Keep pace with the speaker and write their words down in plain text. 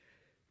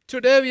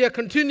Today we are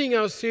continuing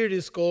our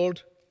series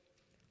called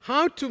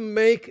How to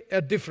Make a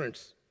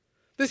Difference.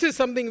 This is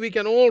something we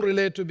can all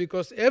relate to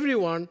because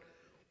everyone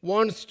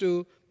wants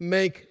to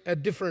make a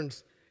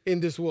difference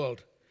in this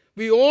world.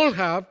 We all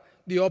have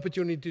the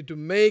opportunity to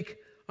make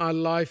our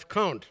life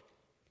count.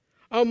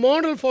 Our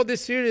model for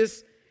this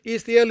series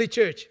is the early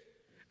church.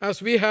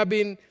 As we have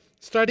been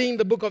studying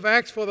the book of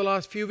Acts for the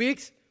last few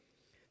weeks,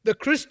 the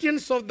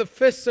Christians of the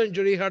first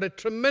century had a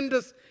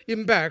tremendous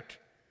impact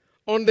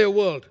on their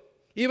world.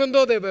 Even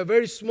though they were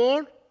very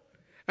small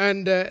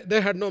and they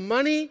had no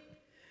money,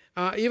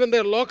 even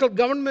their local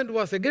government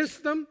was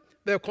against them,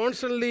 they were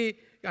constantly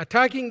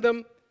attacking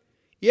them,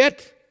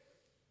 yet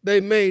they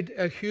made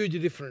a huge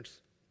difference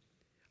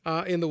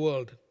in the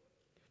world.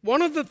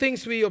 One of the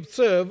things we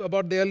observe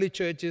about the early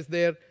church is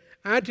their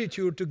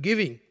attitude to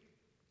giving.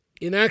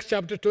 In Acts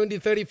chapter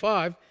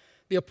 20:35,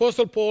 the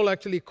Apostle Paul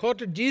actually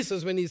quoted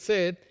Jesus when he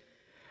said,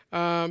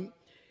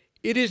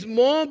 it is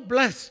more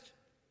blessed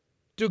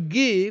to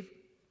give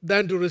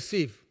than to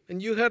receive.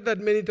 And you heard that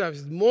many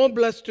times. It's more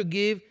blessed to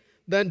give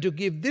than to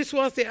give. This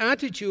was the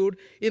attitude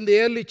in the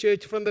early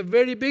church from the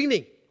very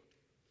beginning.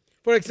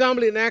 For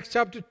example, in Acts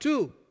chapter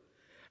 2,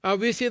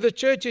 we see the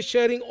church is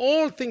sharing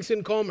all things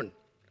in common.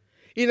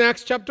 In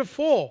Acts chapter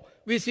 4,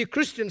 we see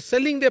Christians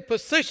selling their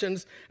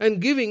possessions and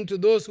giving to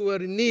those who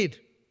are in need.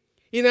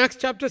 In Acts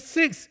chapter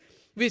 6,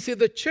 we see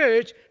the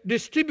church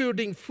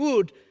distributing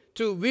food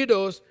to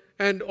widows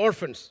and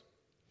orphans.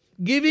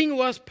 Giving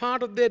was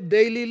part of their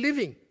daily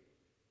living.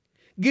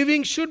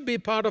 Giving should be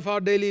part of our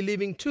daily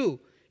living too,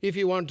 if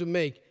you want to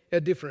make a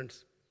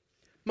difference.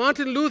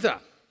 Martin Luther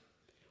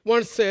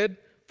once said,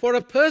 for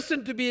a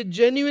person to be a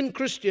genuine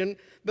Christian,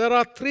 there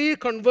are 3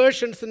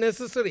 conversions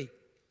necessary.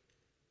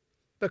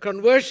 The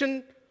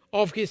conversion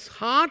of his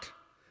heart,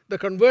 the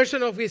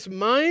conversion of his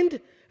mind,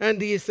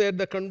 and he said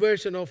the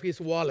conversion of his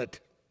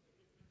wallet.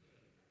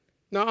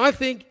 Now I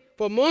think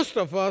for most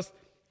of us,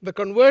 the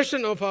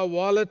conversion of our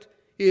wallet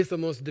is the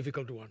most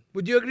difficult one.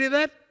 Would you agree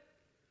that?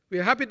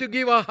 We're happy to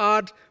give our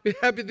heart, we're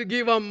happy to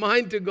give our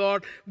mind to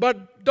God,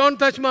 but don't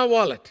touch my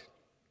wallet.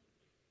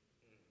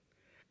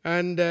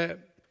 And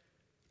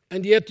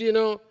yet,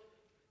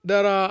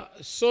 there are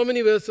so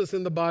many verses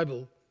in the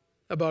Bible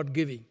about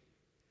giving.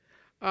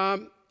 I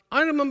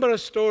remember a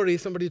story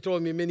somebody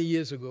told me many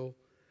years ago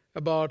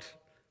about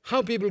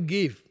how people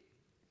give.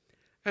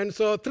 And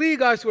so 3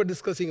 guys were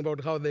discussing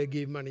about how they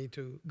give money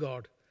to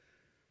God.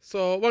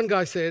 So one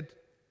guy said,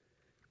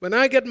 when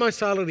I get my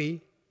salary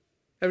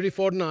every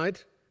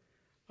fortnight,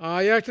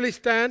 I actually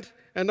stand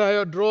and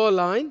I draw a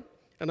line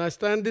and I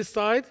stand this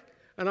side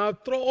and I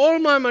throw all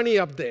my money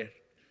up there.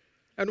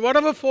 And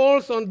whatever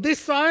falls on this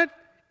side,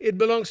 it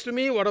belongs to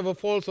me. Whatever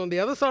falls on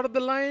the other side of the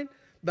line,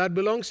 that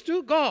belongs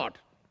to God.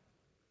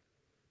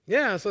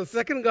 Yeah, so the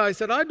second guy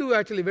said, I do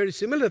actually a very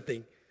similar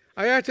thing.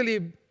 I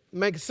actually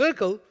make a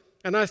circle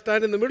and I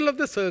stand in the middle of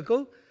the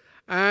circle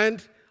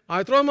and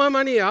I throw my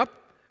money up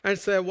and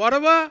say,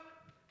 whatever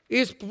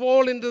is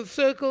fall into the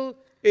circle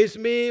is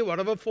me.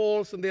 Whatever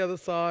falls on the other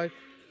side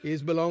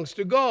belongs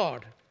to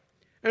God.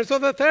 And so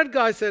the third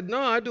guy said,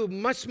 no, I do a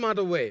much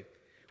smarter way.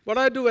 What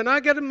I do when I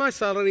get my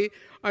salary,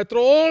 I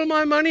throw all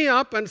my money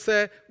up and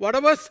say,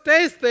 whatever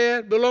stays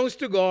there belongs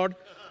to God.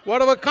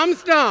 Whatever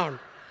comes down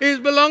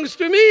belongs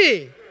to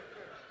me.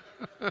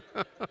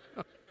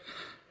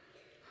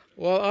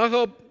 Well,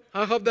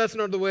 I hope that's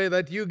not the way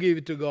that you give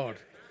it to God.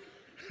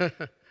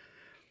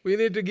 We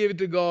need to give it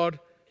to God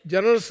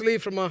generously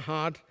from our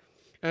heart.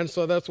 And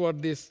so that's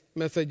what this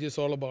message is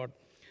all about.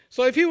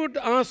 So if you would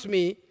ask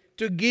me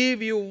to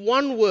give you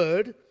one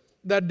word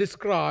that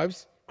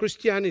describes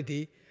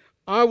Christianity,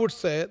 I would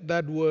say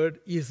that word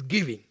is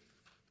giving.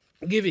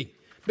 Giving.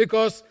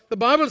 Because the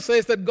Bible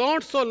says that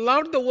God so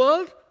loved the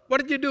world,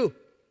 what did he do?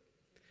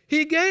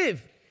 He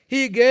gave.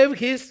 He gave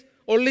his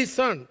only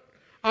son.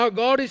 Our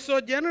God is so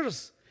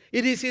generous.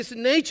 It is his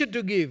nature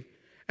to give.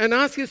 And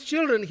as his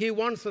children, he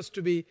wants us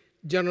to be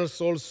generous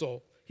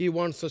also. He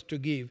wants us to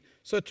give.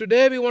 So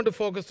today we want to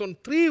focus on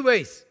 3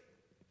 ways.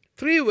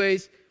 3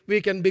 ways we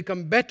can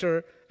become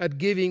better at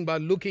giving by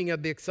looking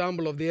at the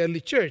example of the early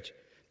church.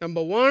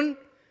 Number 1,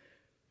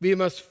 we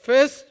must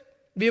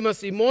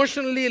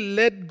emotionally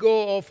let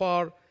go of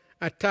our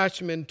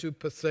attachment to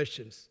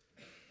possessions.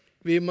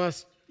 We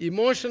must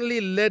emotionally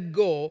let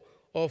go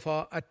of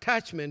our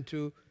attachment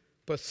to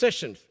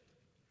possessions.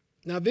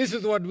 Now this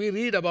is what we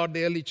read about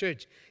the early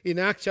church. In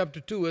Acts chapter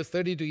 2 verse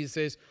 32 he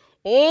says,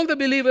 all the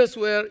believers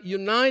were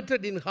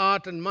united in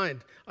heart and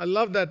mind. I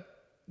love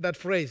that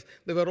phrase.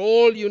 They were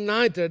all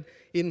united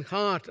in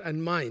heart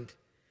and mind.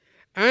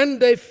 And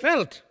they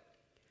felt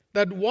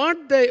that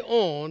what they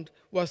owned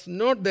was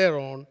not their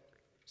own,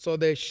 so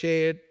they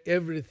shared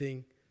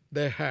everything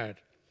they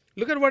had.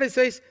 Look at what it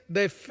says.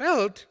 They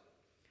felt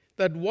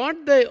that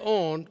what they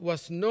owned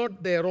was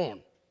not their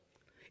own.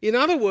 In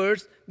other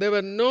words, they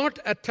were not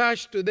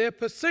attached to their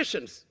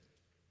possessions.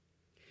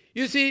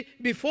 You see,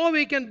 before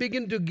we can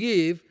begin to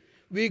give,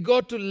 we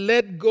got to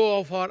let go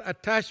of our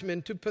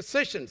attachment to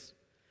possessions.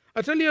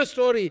 I'll tell you a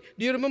story.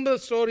 Do you remember the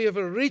story of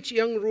a rich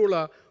young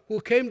ruler who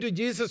came to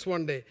Jesus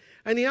one day.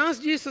 And he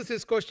asked Jesus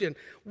this question,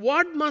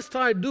 what must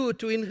I do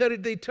to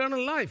inherit the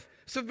eternal life?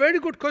 It's a very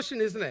good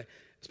question, isn't it?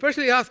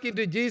 Especially asking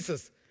to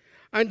Jesus.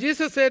 And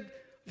Jesus said,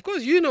 of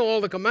course, you know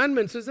all the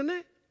commandments, isn't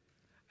it?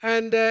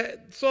 And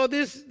so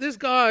this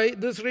guy,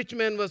 this rich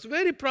man, was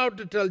very proud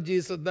to tell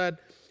Jesus that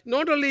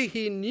not only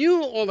he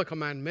knew all the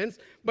commandments,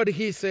 but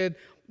he said,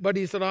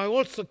 I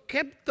also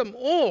kept them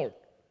all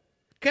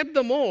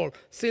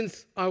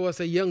since I was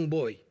a young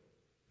boy.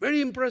 Very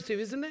impressive,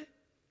 isn't it?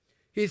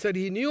 He said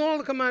he knew all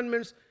the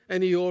commandments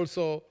and he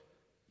also,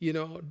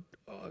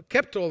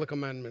 kept all the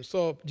commandments.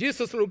 So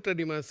Jesus looked at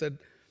him and said,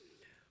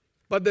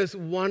 but there's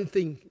one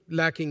thing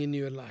lacking in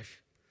your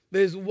life.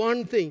 There's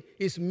one thing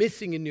is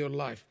missing in your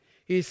life.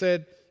 He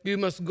said, you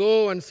must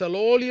go and sell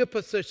all your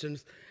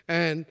possessions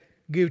and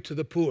give to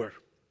the poor.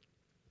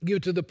 Give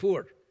to the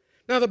poor.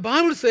 Now the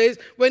Bible says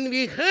when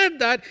we heard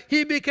that,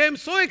 he became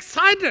so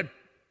excited.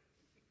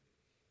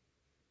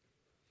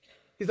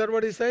 Is that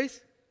what he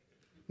says?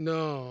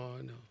 No.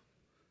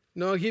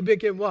 He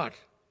became what?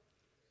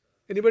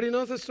 Anybody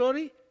knows the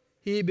story?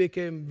 He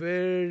became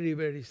very,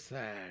 very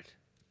sad.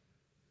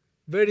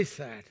 Very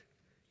sad.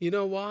 You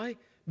know why?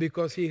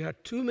 Because he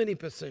had too many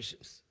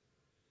possessions.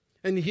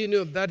 And he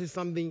knew that is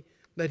something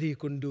that he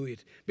couldn't do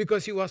it.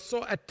 Because he was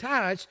so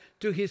attached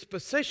to his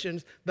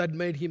possessions that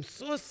made him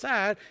so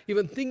sad,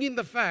 even thinking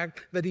the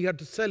fact that he had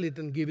to sell it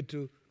and give it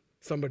to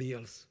somebody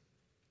else.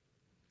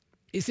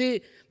 You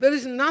see, there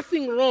is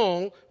nothing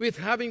wrong with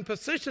having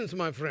possessions,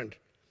 my friend.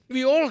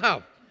 We all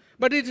have.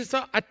 But it is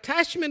an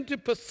attachment to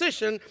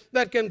possession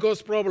that can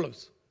cause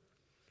problems.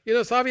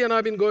 Savi and I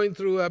have been going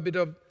through a bit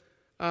of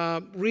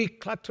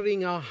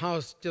recluttering our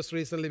house just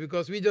recently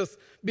because we just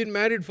been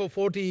married for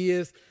 40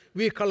 years.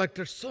 We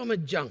collected so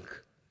much junk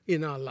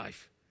in our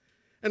life.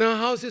 And our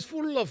house is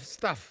full of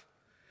stuff.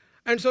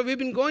 And so we've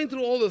been going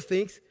through all those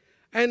things.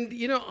 And,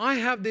 I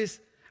have this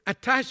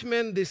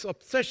attachment, this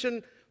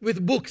obsession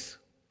with books.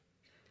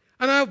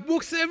 And I have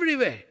books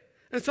everywhere.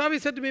 And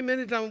Savi said to me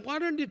many times, why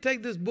don't you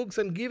take these books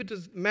and give it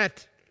to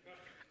Matt?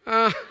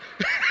 I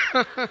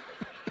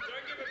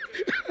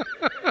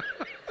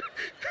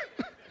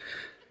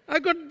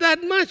got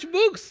that much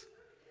books.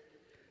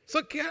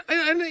 So,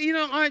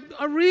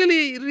 I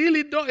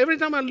really don't. Every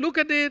time I look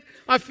at it,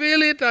 I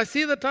feel it, I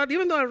see the title.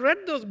 Even though I read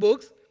those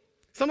books,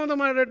 some of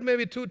them I read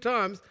maybe 2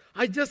 times,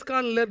 I just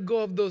can't let go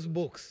of those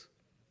books.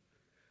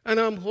 And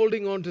I'm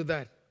holding on to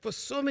that for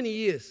so many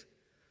years.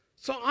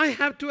 So I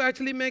have to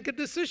actually make a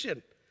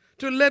decision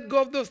to let go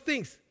of those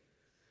things.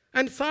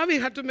 And Savi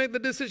had to make the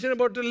decision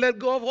about to let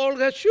go of all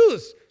her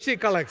shoes she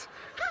collects.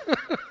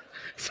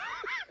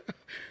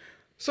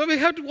 So we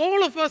have to,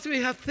 all of us,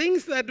 we have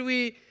things that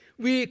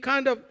we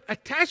kind of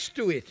attach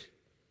to it.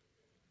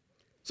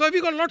 So if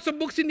you got lots of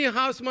books in your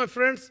house, my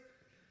friends,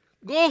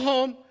 go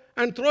home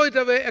and throw it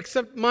away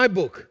except my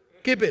book.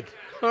 Keep it.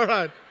 All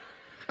right.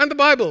 And the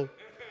Bible.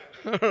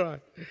 All right.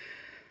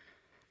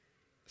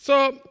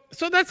 So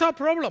that's our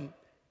problem.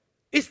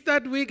 Is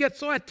that we get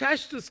so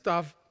attached to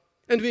stuff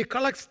and we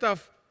collect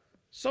stuff,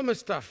 so much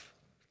stuff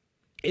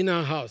in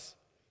our house.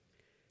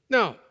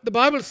 Now, the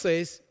Bible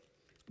says,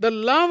 the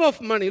love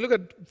of money, look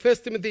at 1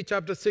 Timothy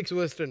chapter 6,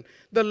 verse 10.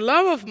 The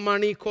love of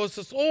money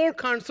causes all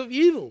kinds of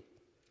evil.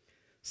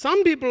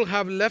 Some people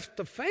have left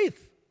the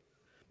faith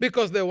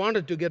because they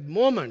wanted to get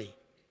more money,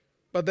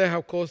 but they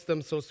have caused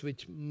themselves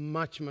with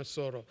much, much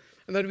sorrow.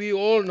 And that we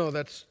all know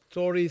that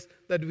stories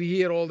that we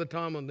hear all the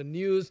time on the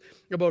news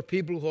about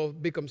people who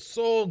have become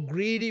so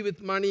greedy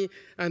with money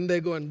and they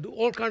go and do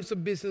all kinds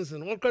of business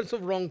and all kinds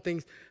of wrong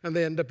things and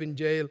they end up in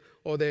jail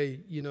or they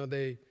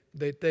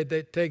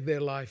take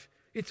their life.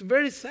 It's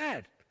very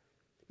sad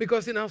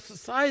because in our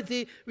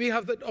society we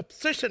have that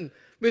obsession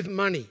with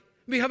money.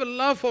 We have a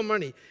love for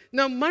money.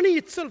 Now, money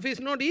itself is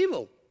not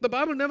evil. The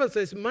Bible never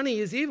says money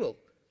is evil.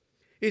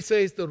 It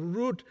says the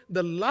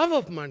love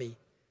of money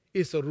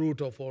is the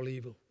root of all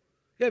evil.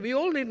 Yeah, we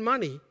all need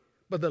money,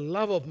 but the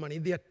love of money,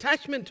 the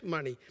attachment to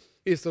money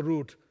is the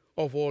root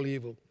of all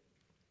evil.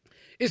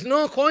 It's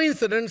no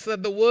coincidence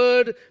that the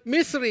word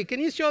misery, can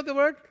you show the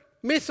word?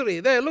 Misery.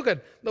 There, look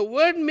at the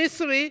word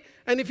misery,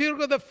 and if you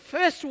look at the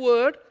first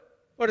word,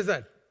 what is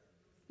that?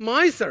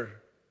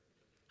 Miser.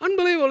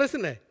 Unbelievable,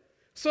 isn't it?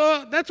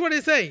 So that's what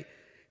he's saying.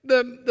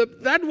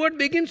 That word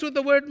begins with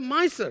the word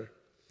miser.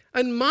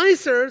 And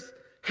misers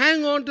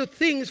hang on to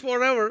things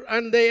forever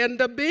and they end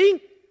up being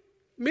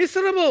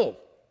miserable.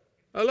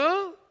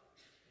 Hello?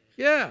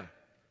 Yeah.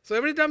 So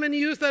every time when you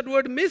use that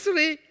word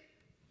misery,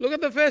 look at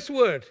the first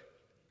word.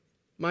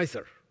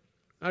 Miser.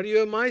 Are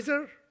you a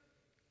miser?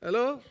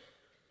 Hello?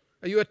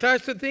 Are you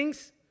attached to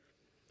things?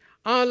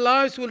 Our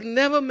lives will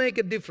never make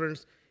a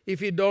difference if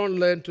we don't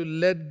learn to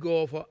let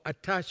go of our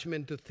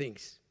attachment to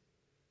things.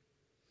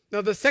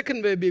 Now, the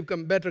second way we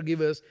become better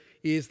givers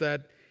is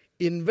that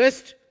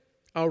invest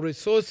our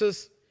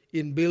resources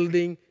in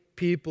building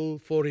people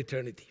for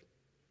eternity.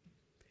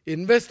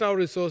 Invest our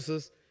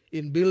resources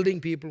in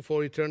building people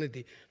for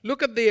eternity.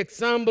 Look at the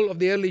example of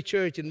the early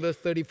church in verse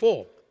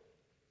 34.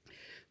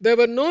 There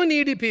were no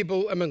needy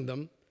people among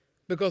them,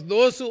 because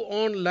those who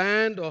own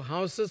land or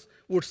houses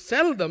would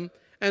sell them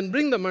and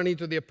bring the money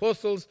to the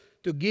apostles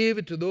to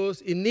give to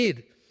those in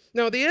need.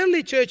 Now, the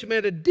early church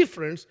made a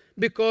difference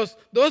because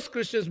those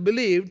Christians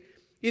believed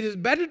it is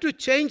better to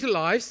change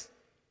lives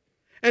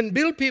and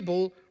build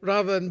people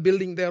rather than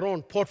building their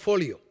own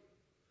portfolio.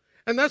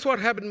 And that's what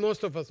happened to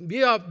most of us.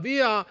 We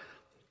are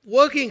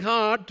working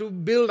hard to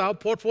build our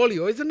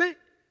portfolio, isn't it?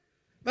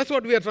 That's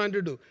what we are trying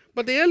to do.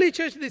 But the early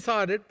church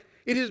decided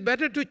it is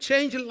better to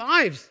change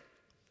lives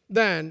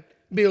than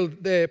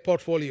build their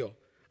portfolio.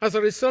 As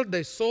a result,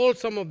 they sold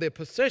some of their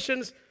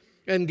possessions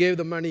and gave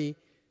the money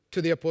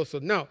to the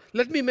apostles. Now,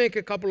 let me make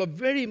a couple of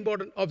very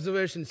important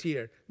observations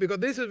here, because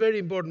this is very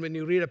important when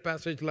you read a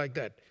passage like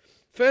that.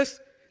 First,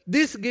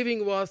 this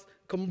giving was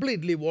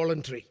completely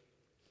voluntary.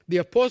 The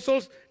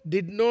apostles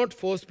did not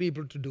force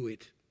people to do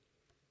it.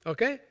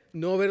 Okay?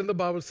 Nowhere in the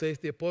Bible says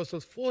the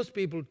apostles forced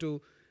people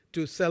to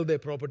sell their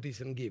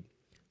properties and give.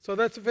 So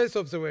that's the first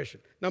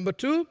observation. Number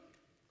two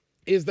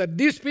is that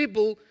these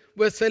people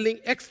were selling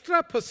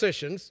extra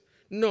possessions,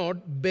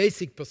 not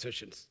basic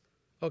possessions.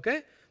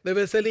 Okay? They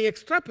were selling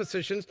extra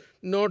possessions,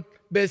 not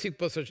basic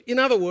possessions. In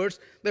other words,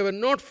 they were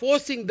not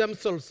forcing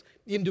themselves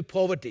into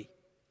poverty.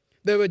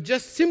 They were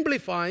just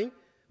simplifying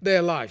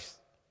their lives.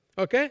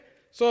 Okay?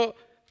 So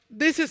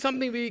this is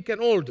something we can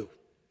all do.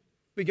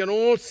 We can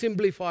all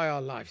simplify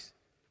our lives.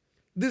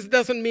 This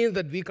doesn't mean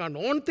that we can't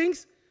own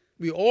things.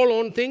 We all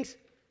own things.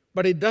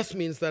 But it does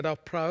mean that our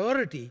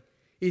priority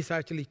is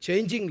actually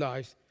changing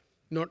lives,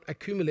 not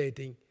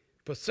accumulating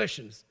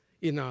possessions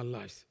in our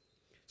lives.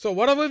 So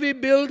whatever we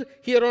build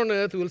here on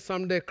earth will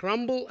someday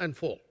crumble and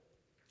fall.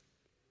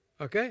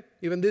 Okay?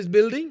 Even this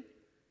building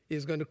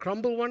is going to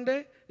crumble one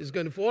day. It's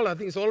going to fall. I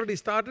think it's already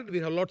started. We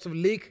have lots of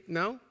leak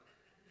now.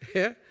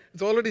 Yeah,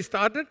 it's already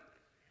started.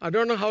 I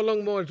don't know how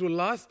long more it will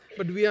last,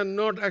 but we are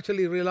not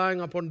actually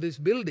relying upon this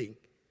building.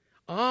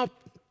 Our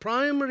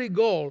primary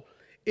goal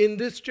in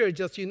this church,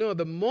 as you know,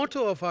 the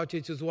motto of our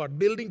church is what?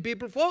 Building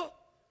people for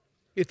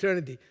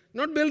eternity.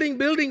 Not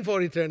building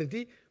for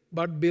eternity,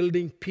 but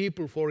building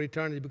people for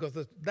eternity, because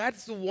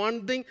that's the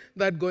one thing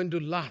that's going to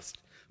last.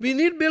 We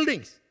need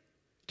buildings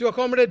to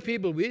accommodate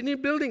people. We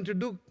need building to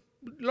do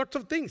lots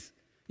of things.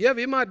 Yeah,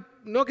 we might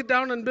knock it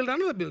down and build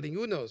another building,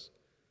 who knows?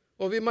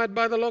 Or we might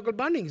buy the local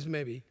Bunnings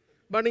maybe.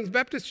 Bunnings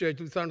Baptist Church,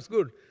 which sounds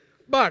good.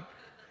 But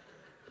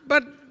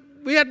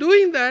we are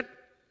doing that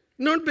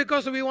not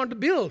because we want to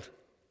build.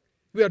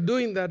 We are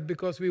doing that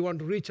because we want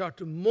to reach out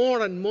to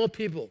more and more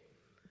people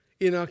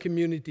in our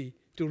community,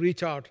 to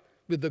reach out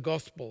with the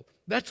gospel.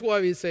 That's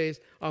why we say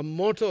our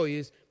motto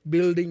is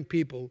building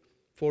people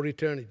for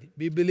eternity.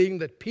 We believe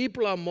that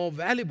people are more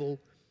valuable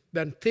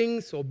than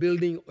things or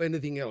building or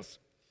anything else.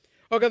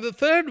 Okay, the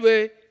third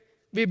way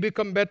we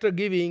become better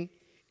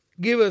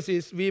givers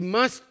is we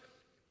must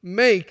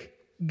make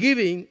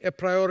giving a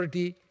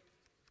priority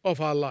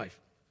of our life.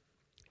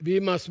 We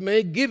must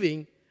make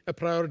giving a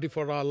priority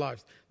for our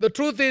lives. The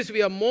truth is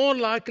we are more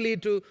likely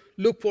to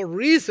look for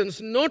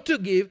reasons not to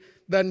give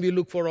than we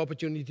look for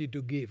opportunity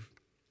to give.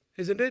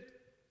 Isn't it?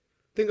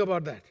 Think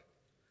about that.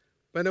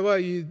 Whenever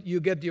you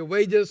get your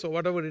wages or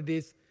whatever it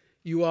is,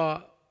 you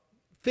are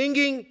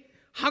thinking,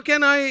 how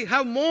can I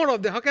have more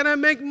of this? How can I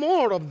make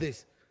more of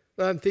this?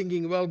 I'm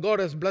thinking, well, God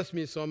has blessed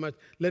me so much.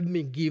 Let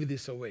me give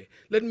this away.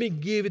 Let me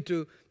give it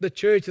to the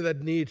church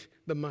that needs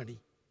the money.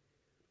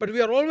 But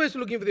we are always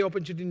looking for the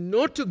opportunity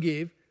not to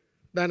give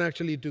than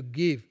actually to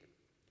give.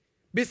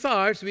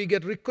 Besides, we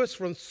get requests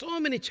from so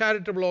many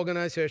charitable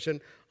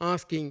organizations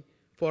asking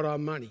for our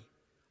money.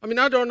 I mean,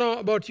 I don't know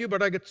about you,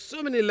 but I get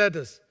so many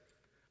letters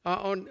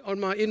on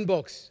my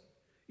inbox,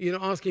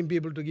 asking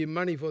people to give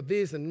money for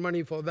this and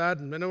money for that.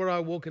 And whenever I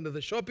walk into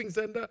the shopping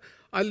center,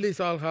 at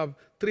least I'll have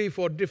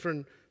 3-4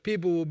 different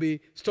people will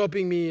be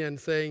stopping me and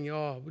saying,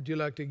 oh, would you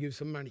like to give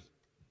some money?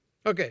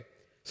 Okay,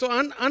 so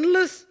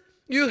unless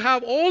you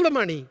have all the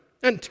money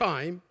and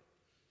time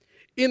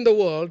in the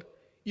world,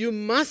 you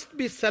must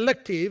be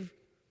selective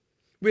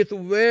with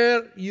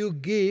where you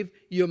give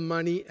your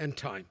money and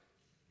time.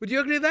 Would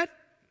you agree with that?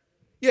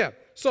 Yeah,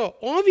 so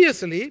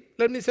obviously,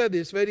 let me say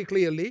this very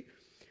clearly,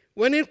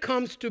 when it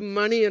comes to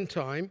money and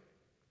time,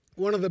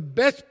 one of the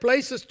best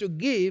places to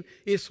give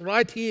is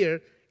right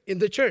here in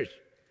the church.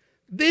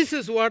 This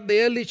is what the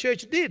early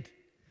church did.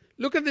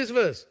 Look at this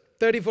verse,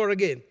 34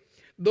 again.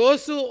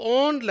 Those who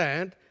owned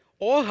land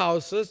or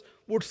houses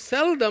would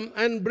sell them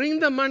and bring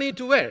the money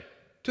to where?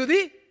 To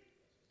the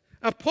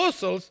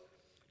apostles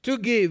to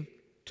give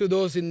to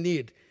those in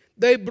need.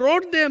 They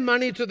brought their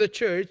money to the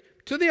church,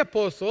 to the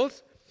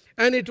apostles,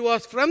 and it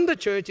was from the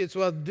church it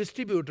was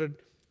distributed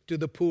to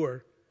the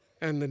poor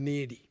and the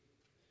needy.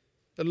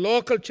 The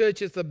local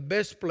church is the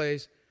best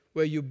place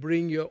where you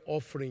bring your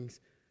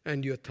offerings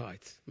and your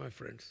tithes, my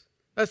friends.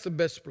 That's the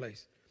best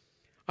place.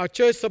 Our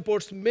church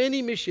supports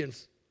many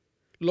missions,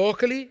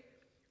 locally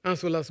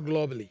as well as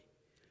globally.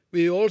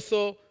 We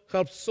also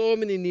help so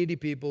many needy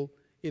people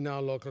in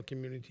our local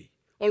community.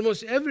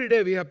 Almost every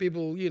day we have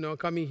people,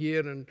 coming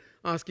here and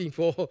asking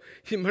for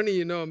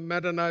money.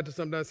 Matt and I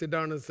sometimes sit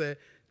down and say,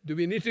 Do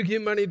we need to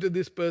give money to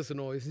this person,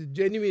 or is it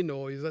genuine,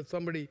 or is that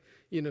somebody,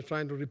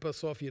 trying to rip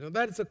us off?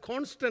 That's a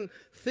constant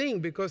thing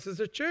because it's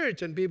a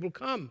church and people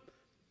come.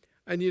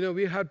 And,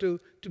 we have to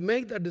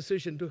make that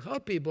decision to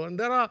help people. And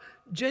there are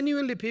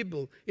genuinely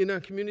people in our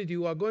community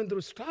who are going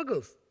through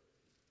struggles.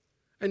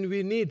 And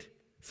we need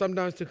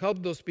sometimes to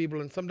help those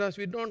people, and sometimes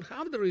we don't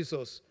have the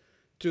resource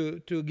to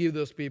give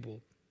those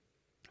people.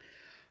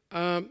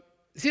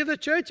 See, the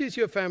church is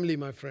your family,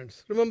 my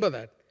friends. Remember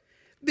that.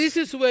 This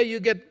is where you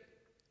get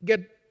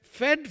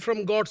fed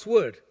from God's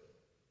word.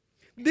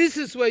 This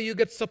is where you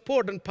get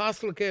support and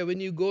pastoral care when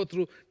you go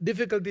through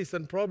difficulties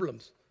and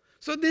problems.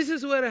 So this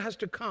is where it has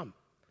to come.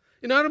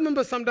 I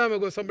remember some time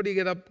ago somebody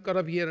got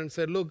up here and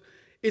said, look,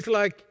 it's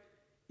like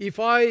if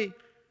I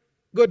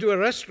go to a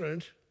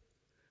restaurant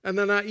and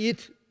then I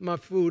eat my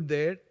food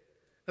there,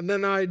 and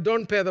then I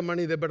don't pay the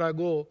money there, but I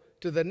go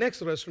to the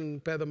next restaurant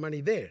and pay the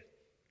money there.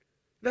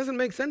 Doesn't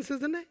make sense,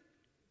 isn't it?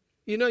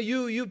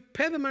 You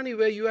pay the money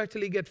where you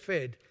actually get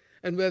fed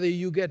and whether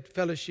you get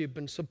fellowship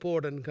and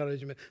support and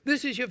encouragement.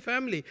 This is your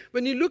family.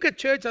 When you look at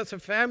church as a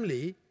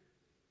family,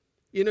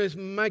 it's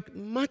much,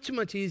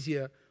 much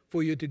easier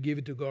for you to give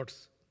it to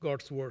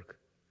God's work.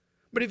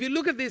 But if you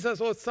look at this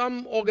as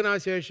some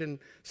organization,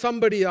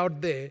 somebody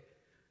out there,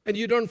 and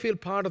you don't feel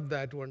part of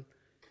that one,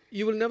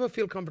 you will never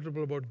feel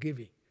comfortable about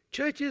giving.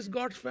 Church is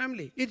God's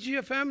family. It's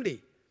your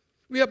family.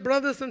 We are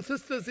brothers and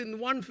sisters in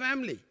one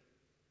family.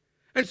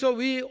 And so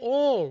we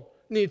all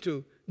need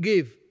to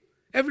give.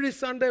 Every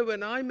Sunday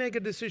when I make a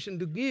decision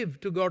to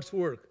give to God's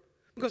work,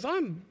 because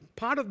I'm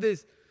part of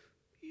this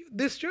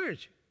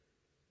church,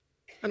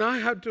 and I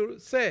have to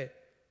say,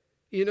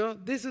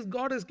 this is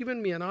God has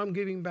given me, and I'm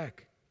giving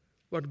back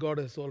what God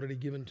has already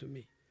given to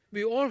me.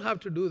 We all have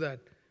to do that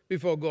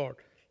before God.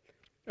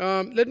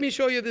 Let me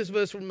show you this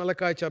verse from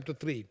Malachi chapter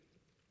 3.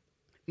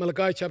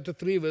 Malachi chapter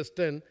 3, verse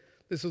 10.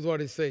 This is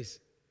what it says.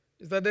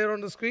 Is that there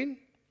on the screen?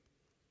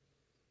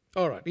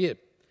 All right, here.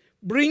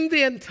 Bring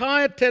the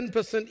entire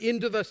 10%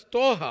 into the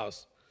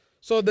storehouse,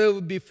 so there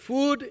will be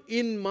food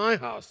in my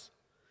house.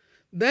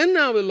 Then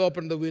I will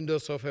open the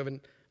windows of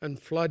heaven and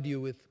flood you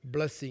with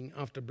blessing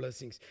after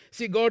blessings.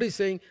 See, God is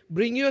saying,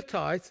 bring your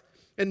tithes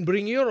and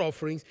bring your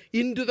offerings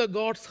into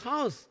God's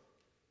house.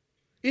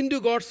 Into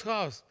God's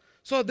house.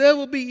 So there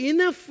will be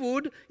enough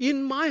food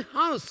in my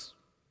house.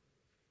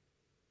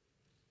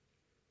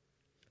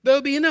 There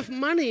will be enough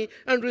money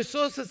and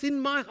resources in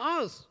my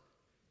house.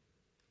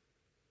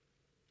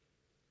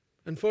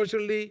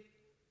 Unfortunately,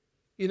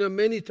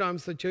 many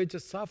times the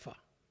churches suffer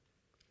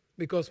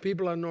because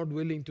people are not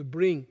willing to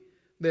bring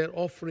their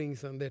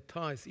offerings and their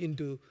tithes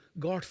into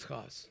God's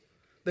house.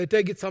 They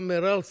take it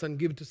somewhere else and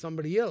give it to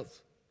somebody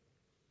else.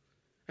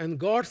 And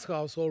God's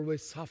house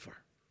always suffer.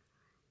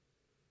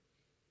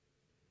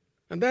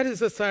 And that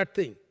is a sad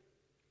thing. It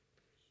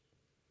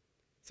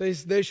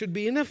says there should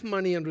be enough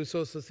money and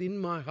resources in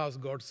my house,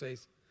 God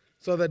says,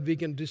 so that we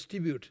can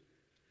distribute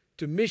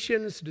to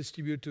missions,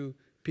 distribute to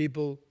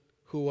people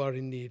who are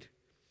in need.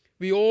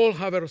 We all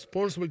have a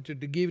responsibility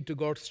to give to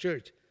God's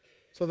church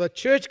so that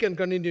church can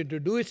continue to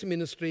do its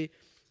ministry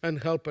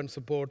and help and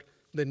support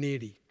the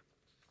needy.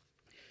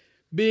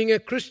 Being a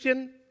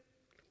Christian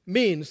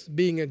means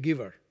being a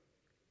giver.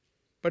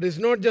 But it's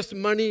not just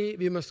money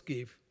we must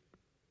give.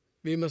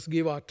 We must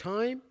give our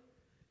time.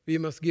 We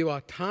must give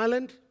our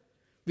talent.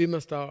 We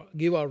must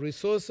give our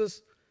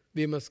resources.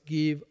 We must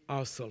give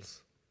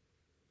ourselves.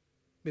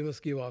 We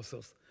must give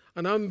ourselves.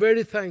 And I'm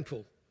very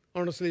thankful,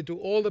 honestly, to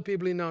all the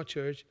people in our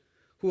church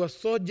who are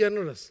so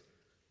generous,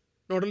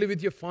 not only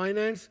with your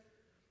finance,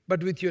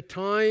 but with your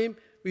time,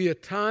 with your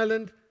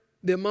talent,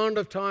 the amount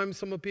of time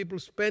some of people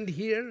spend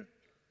here,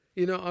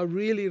 I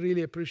really,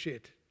 really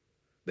appreciate.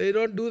 They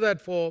don't do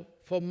that for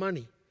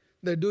money.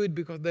 They do it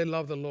because they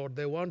love the Lord.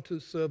 They want to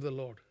serve the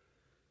Lord.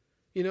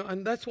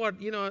 And that's what,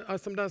 I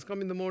sometimes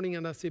come in the morning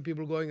and I see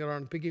people going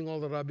around picking all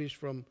the rubbish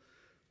from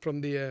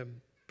the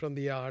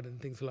yard and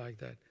things like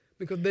that.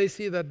 Because they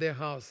see that their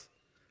house,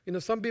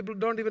 some people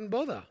don't even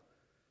bother.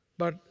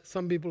 But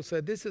some people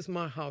say, this is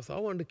my house. I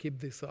want to keep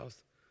this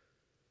house.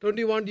 Don't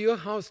you want your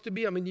house to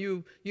be?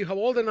 You have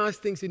all the nice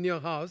things in your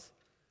house.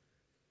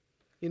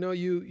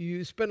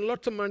 You spend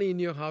lots of money in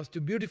your house to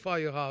beautify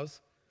your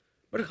house.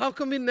 But how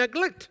come we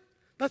neglect?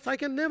 I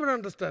can never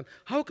understand.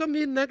 How come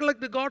we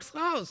neglect God's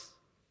house?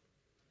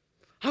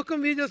 How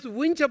come we just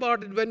whinge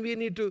about it when we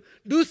need to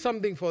do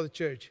something for the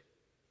church?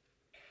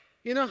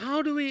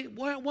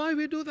 Why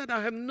we do that?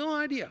 I have no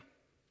idea.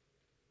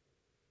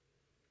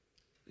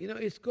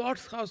 It's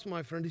God's house,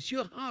 my friend. It's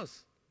your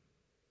house.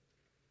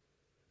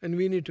 And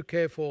we need to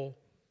care for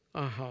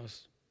our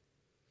house.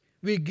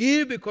 We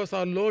give because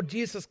our Lord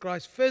Jesus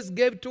Christ first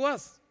gave to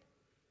us.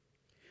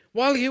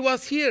 While he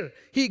was here,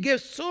 he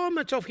gave so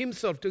much of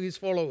himself to his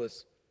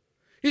followers.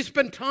 He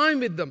spent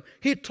time with them.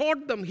 He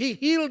taught them. He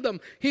healed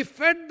them. He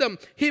fed them.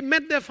 He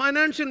met their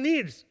financial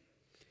needs.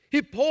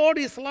 He poured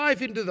his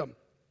life into them.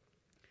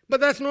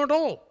 But that's not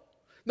all.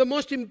 The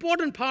most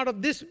important part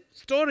of this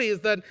story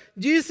is that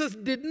Jesus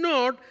did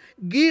not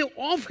give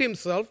of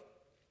himself.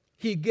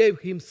 He gave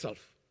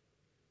himself.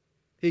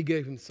 He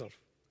gave himself.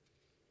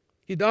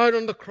 He died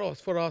on the cross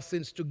for our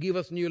sins to give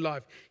us new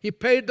life. He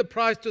paid the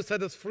price to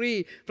set us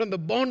free from the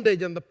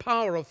bondage and the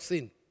power of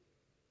sin.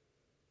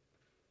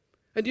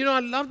 And I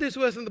love this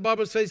verse in the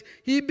Bible says,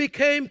 He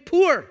became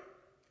poor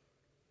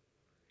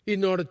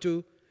in order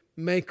to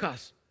make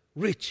us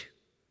rich.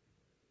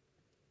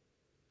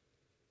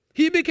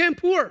 He became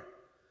poor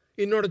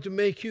in order to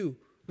make you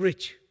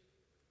rich.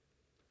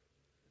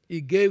 He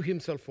gave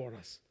Himself for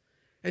us.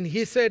 And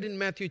He said in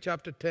Matthew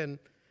chapter 10,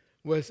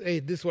 verse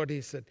 8, this is what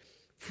He said.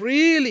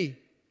 Freely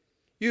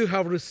you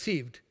have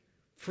received,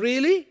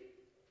 freely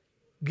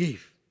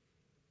give.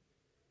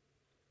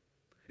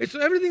 It's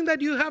everything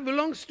that you have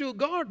belongs to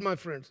God, my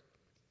friends.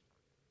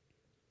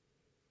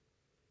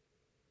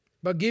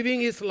 By giving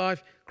His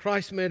life,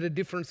 Christ made a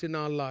difference in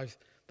our lives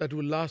that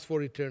will last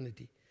for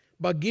eternity.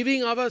 By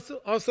giving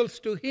ourselves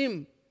to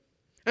Him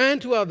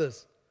and to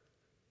others,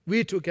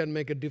 we too can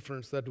make a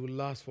difference that will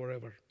last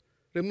forever.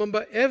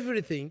 Remember,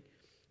 everything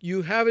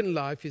you have in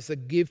life is a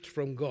gift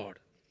from God.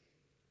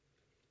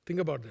 Think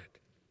about that.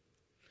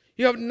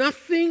 You have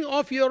nothing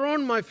of your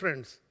own, my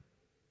friends.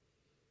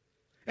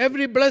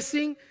 Every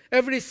blessing,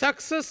 every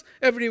success,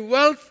 every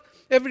wealth,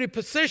 every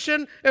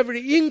possession,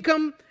 every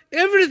income,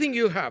 everything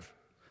you have,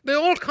 they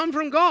all come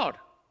from God.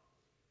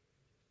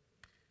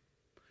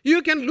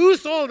 You can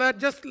lose all that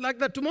just like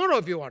that tomorrow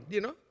if you want,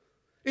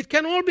 It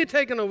can all be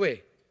taken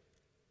away.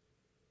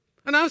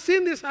 And I've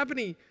seen this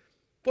happening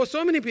for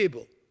so many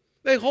people.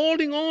 They're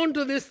holding on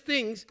to these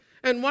things,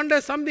 and one day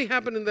something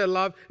happened in their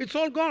life, it's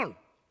all gone.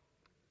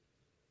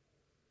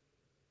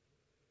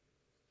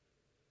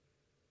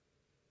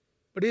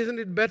 But isn't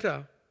it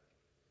better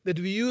that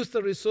we use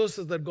the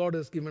resources that God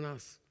has given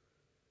us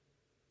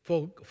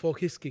for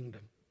His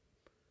kingdom,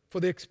 for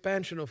the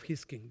expansion of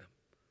His kingdom,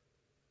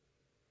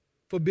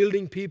 for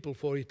building people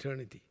for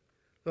eternity,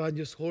 rather than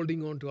just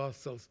holding on to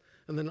ourselves,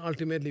 and then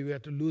ultimately we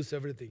have to lose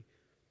everything.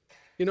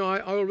 I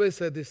always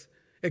say this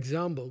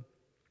example.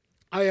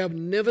 I have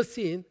never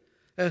seen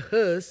a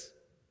hearse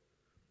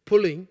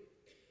pulling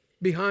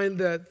behind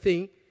the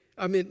thing,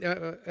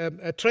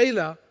 a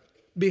trailer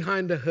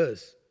behind a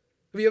hearse.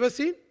 Have you ever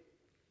seen?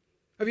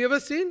 Have you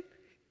ever seen?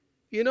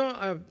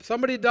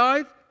 Somebody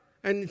died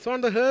and it's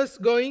on the hearse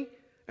going,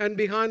 and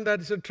behind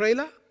that is a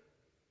trailer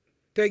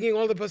taking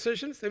all the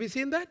possessions. Have you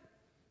seen that?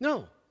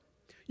 No.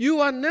 You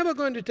are never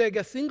going to take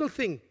a single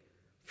thing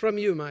from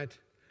you, mate,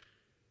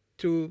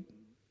 to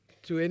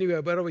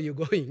anywhere, wherever you're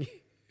going.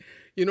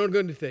 You're not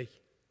going to take.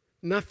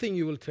 Nothing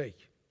you will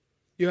take.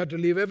 You have to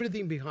leave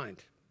everything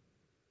behind.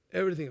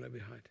 Everything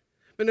behind.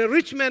 When a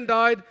rich man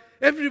died,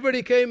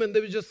 everybody came and they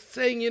were just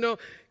saying,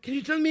 can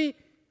you tell me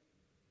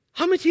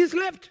how much he has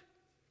left?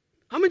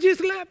 How much he has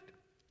left?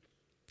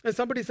 And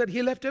somebody said,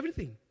 he left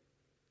everything.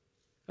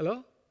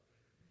 Hello?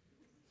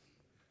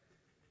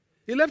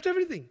 He left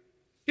everything.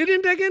 He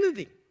didn't take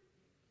anything.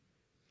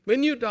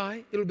 When you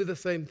die, it'll be the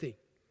same thing.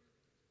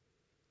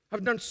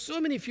 I've done so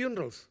many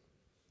funerals,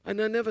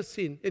 and I've never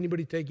seen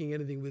anybody taking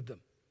anything with them.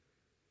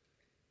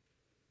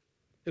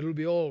 It'll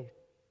be all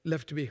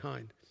left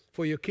behind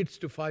for your kids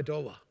to fight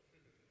over.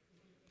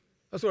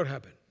 That's what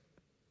happened.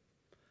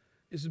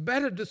 It's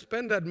better to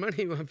spend that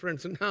money, my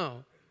friends,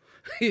 now,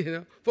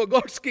 for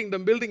God's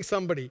kingdom, building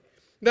somebody,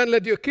 than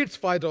let your kids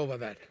fight over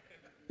that.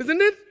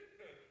 Isn't it?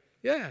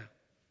 Yeah.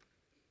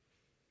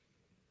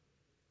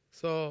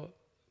 So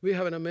we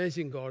have an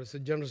amazing God. It's a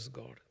generous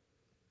God.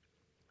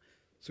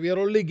 So we are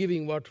only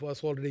giving what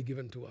was already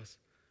given to us.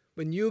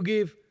 When you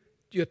give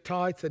your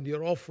tithes and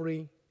your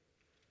offering,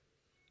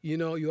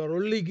 you are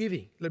only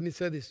giving. Let me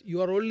say this.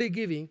 You are only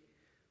giving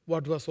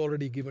what was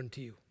already given to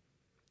you.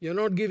 You're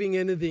not giving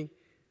anything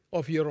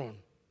of your own.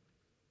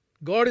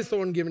 God is the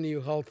one giving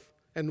you health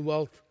and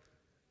wealth,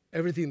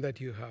 everything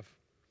that you have.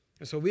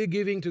 And so we're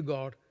giving to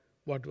God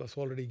what was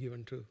already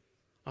given to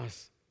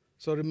us.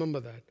 So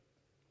remember that.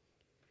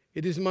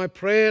 It is my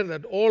prayer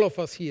that all of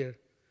us here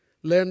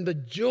learn the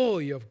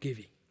joy of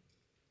giving.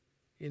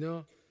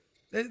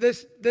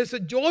 There's a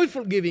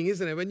joyful giving,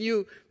 isn't it?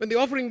 When the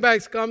offering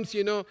bags comes,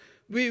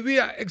 we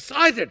are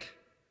excited.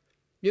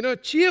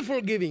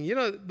 Cheerful giving.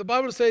 The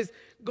Bible says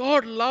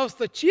God loves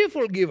the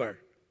cheerful giver.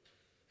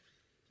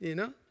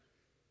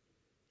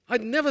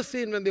 I'd never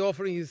seen when the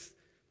offering is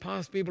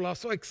passed, people are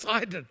so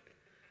excited.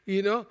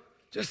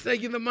 Just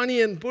taking the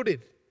money and put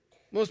it.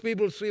 Most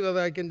people see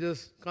whether I can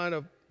just kind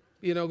of,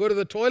 go to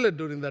the toilet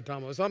during that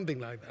time or something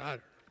like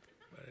that.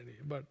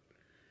 But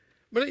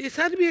it's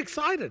had to be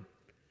excited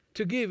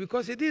to give,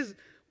 because it is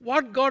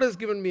what God has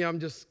given me, I'm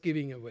just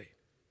giving away.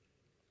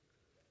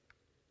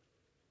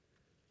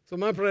 So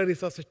my prayer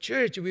is, as a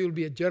church, we will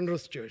be a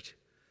generous church.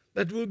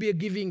 That will be a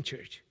giving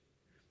church.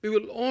 We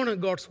will honor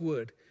God's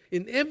word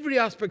in every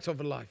aspect of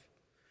our life.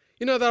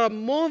 There are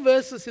more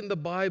verses in the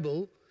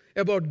Bible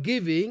about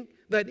giving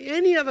than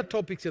any other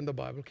topics in the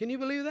Bible. Can you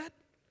believe that?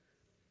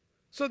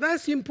 So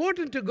that's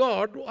important to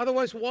God.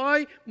 Otherwise,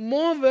 why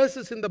more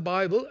verses in the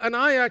Bible? And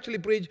I actually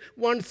preach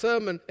one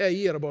sermon a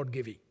year about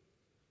giving.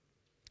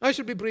 I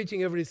should be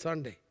preaching every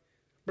Sunday,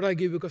 but I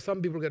give because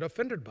some people get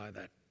offended by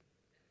that.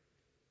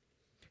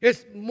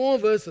 There's more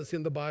verses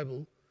in the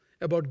Bible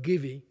about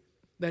giving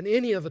than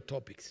any other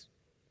topics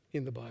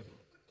in the Bible.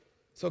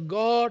 So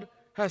God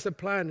has a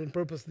plan and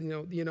purpose.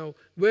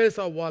 Where's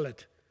our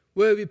wallet?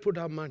 Where we put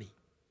our money?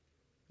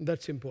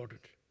 That's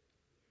important.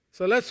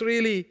 So let's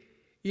really,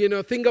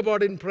 think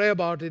about it and pray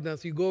about it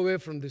as you go away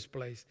from this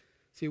place.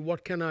 See,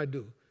 what can I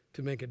do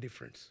to make a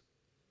difference?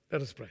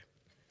 Let us pray.